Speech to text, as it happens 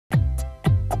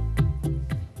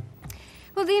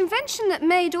Well, the invention that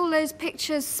made all those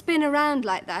pictures spin around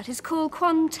like that is called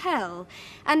Quantel,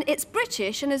 and it's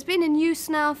British and has been in use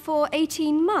now for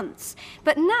 18 months.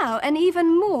 But now an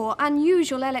even more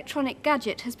unusual electronic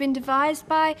gadget has been devised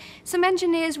by some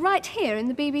engineers right here in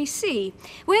the BBC.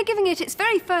 We're giving it its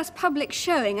very first public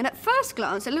showing, and at first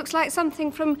glance it looks like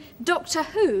something from Doctor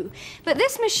Who. But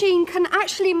this machine can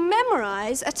actually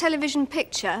memorise a television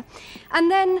picture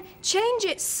and then change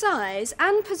its size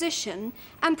and position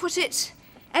and put it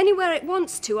anywhere it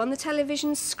wants to on the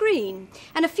television screen.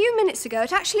 And a few minutes ago,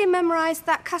 it actually memorised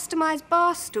that customised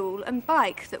bar stool and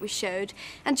bike that we showed.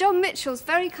 And John Mitchell's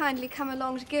very kindly come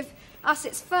along to give us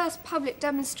its first public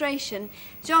demonstration.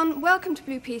 John, welcome to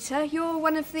Blue Peter. You're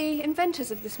one of the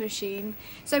inventors of this machine,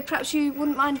 so perhaps you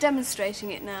wouldn't mind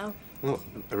demonstrating it now. Well,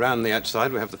 around the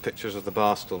outside we have the pictures of the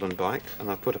bar stool and bike,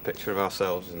 and I've put a picture of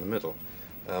ourselves in the middle.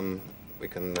 We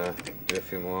can do a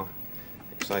few more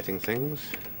exciting things.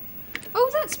 Oh,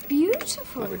 that's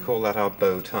beautiful. We call that our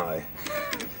bow tie.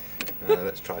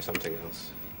 Let's try something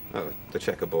else. Oh, the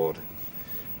checkerboard.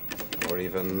 Or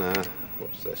even,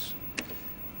 what's this?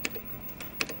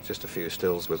 Just a few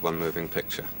stills with one moving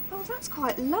picture. Oh, that's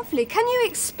quite lovely. Can you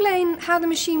explain how the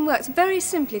machine works very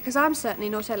simply, because I'm certainly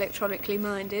not electronically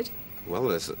minded? Well,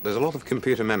 there's a lot of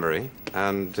computer memory,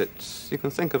 and you can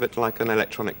think of it like an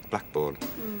electronic blackboard.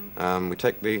 We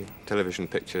take the television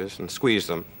pictures and squeeze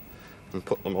them and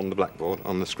put them on the blackboard,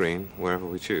 on the screen, wherever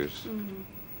we choose.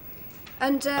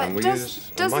 And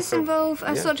does this involve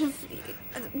a sort of,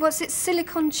 what's it,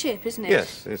 silicon chip, isn't it?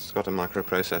 Yes, it's got a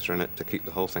microprocessor in it to keep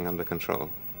the whole thing under control.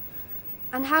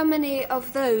 And how many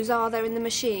of those are there in the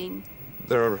machine?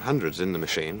 There are hundreds in the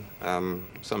machine,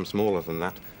 some smaller than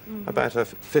that. About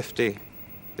 50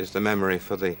 is the memory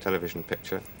for the television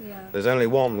picture. Yeah. There's only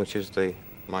one which is the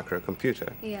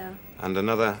microcomputer. Yeah. And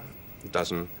another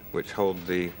dozen which hold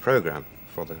the program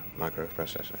for the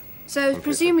microprocessor. So computer.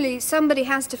 Presumably somebody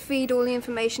has to feed all the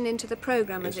information into the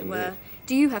program, Yes, as it indeed. were.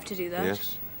 Do you have to do that?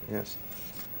 Yes, yes.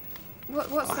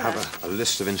 What's I that? have a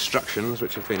list of instructions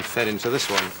which have been fed into this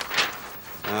one.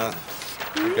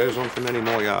 It goes on for many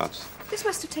more yards. This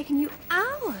must have taken you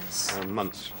hours.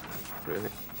 Months, really.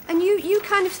 And you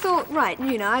kind of thought, right,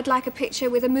 I'd like a picture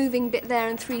with a moving bit there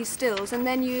and 3 stills, and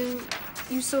then you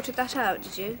sorted that out,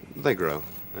 did you? They grow,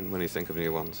 and when you think of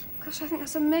new ones. Gosh, I think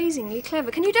that's amazingly clever.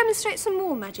 Can you demonstrate some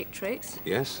more magic tricks?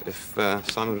 Yes, if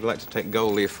Simon would like to take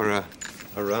Goldie for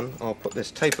a run, I'll put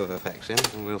this tape of effects in,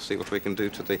 and we'll see what we can do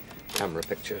to the camera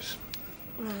pictures.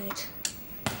 Right.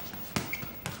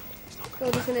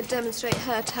 Goldie's going to demonstrate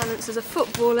her talents as a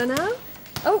footballer now.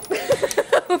 Oh,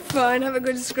 fine, have a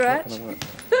good scratch.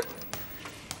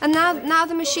 And now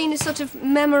the machine is sort of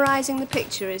memorising the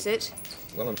picture, is it?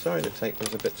 Well, I'm sorry the tape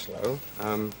was a bit slow.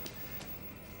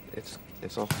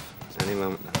 It's off any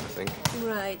moment now, I think.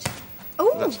 Right.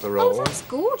 Oh, that's the roll. Oh, that's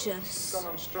gorgeous. It's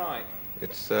gone on strike.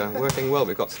 It's working well.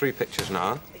 We've got 3 pictures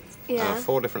now. Yeah.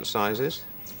 4 different sizes.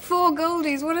 4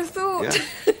 Goldies, what a thought.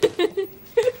 Yeah.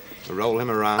 We'll roll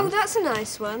him around. Oh, that's a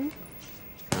nice one.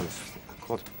 And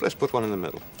let's put one in the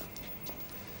middle.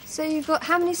 So you've got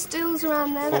how many stills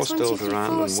around there? 4 That's 1, 2, stills 3, around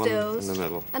 4 and stills. 1 in the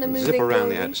middle. And a moving Zip around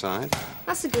Goldie. the outside.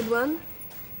 That's a good one.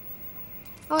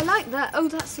 Oh, I like that. Oh,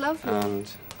 that's lovely. And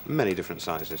many different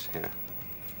sizes here.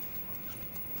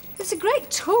 It's a great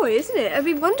toy, isn't it? It'd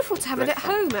be wonderful to have it Great at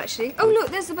fun. home, actually. Oh,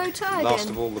 look, there's the bow tie Last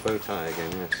again. of all, the bow tie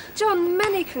again, yes. John,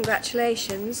 many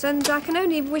congratulations, and I can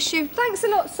only wish you thanks a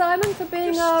lot, Simon, for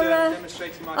being Just,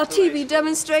 demonstrating my our toys. TV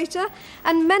demonstrator,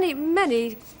 and many,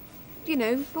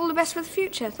 all the best for the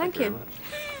future. Thank you. Very much.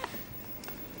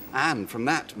 And from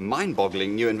that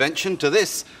mind-boggling new invention to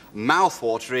this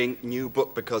mouth-watering new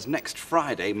book, because next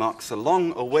Friday marks the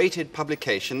long-awaited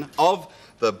publication of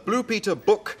the Blue Peter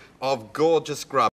Book of Gorgeous Grub.